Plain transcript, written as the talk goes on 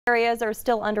Areas are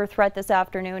still under threat this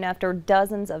afternoon after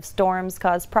dozens of storms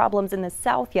caused problems in the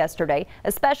south yesterday,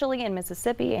 especially in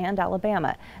Mississippi and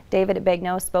Alabama. David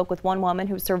Begnaud spoke with one woman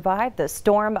who survived the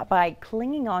storm by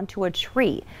clinging onto a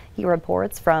tree. He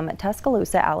reports from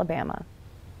Tuscaloosa, Alabama.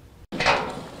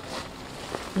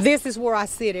 This is where I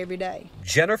sit every day.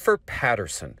 Jennifer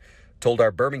Patterson told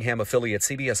our Birmingham affiliate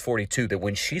CBS 42 that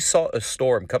when she saw a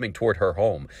storm coming toward her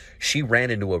home, she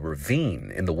ran into a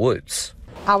ravine in the woods.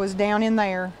 I was down in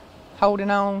there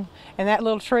holding on, and that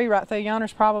little tree right there yonder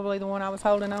is probably the one I was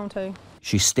holding on to.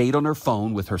 She stayed on her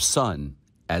phone with her son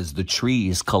as the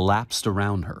trees collapsed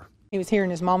around her. He was hearing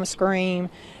his mama scream.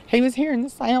 He was hearing the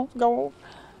sounds go off.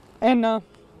 And,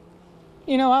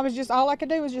 you know, all I could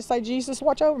do was just say, Jesus,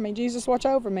 watch over me, Jesus, watch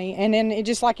over me. And then it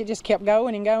just kept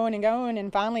going and going and going.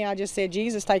 And finally I just said,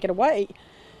 Jesus, take it away.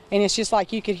 And it's just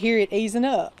like you could hear it easing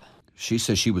up. She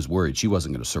says she was worried she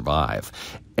wasn't going to survive,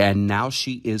 and now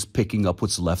she is picking up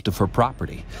what's left of her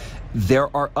property.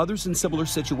 There are others in similar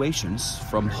situations,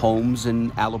 from homes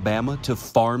in Alabama to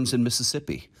farms in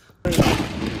Mississippi.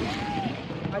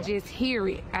 I just hear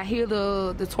it. I hear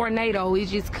the tornado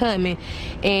is just coming,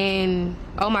 and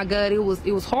oh my God, it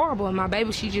was horrible. And my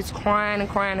baby, she just crying and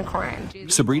crying and crying.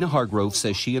 Sabrina Hargrove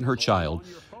says she and her child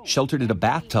sheltered in a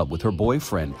bathtub with her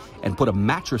boyfriend and put a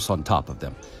mattress on top of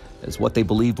them, as what they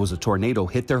believed was a tornado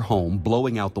hit their home,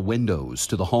 blowing out the windows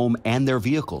to the home and their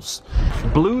vehicles.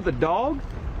 Blue, the dog,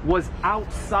 was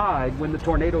outside when the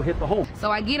tornado hit the home.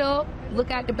 So I get up, look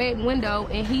out the back window,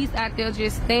 and he's out there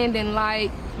just standing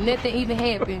like nothing even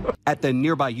happened. At the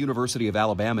nearby University of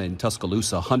Alabama in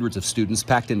Tuscaloosa, hundreds of students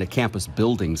packed into campus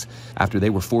buildings after they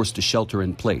were forced to shelter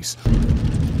in place.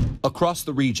 Across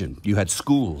the region, you had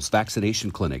schools,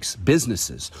 vaccination clinics,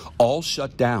 businesses, all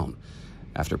shut down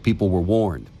after people were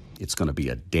warned it's going to be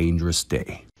a dangerous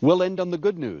day. We'll end on the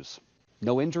good news.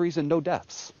 No injuries and no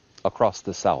deaths across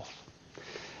the South.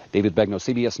 David Begnaud,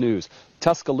 CBS News,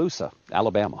 Tuscaloosa,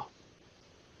 Alabama.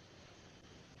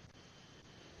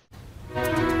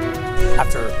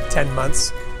 After 10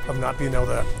 months of not being able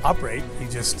to operate, you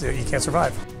can't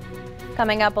survive.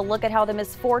 Coming up, a look at how the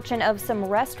misfortune of some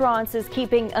restaurants is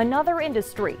keeping another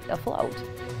industry afloat.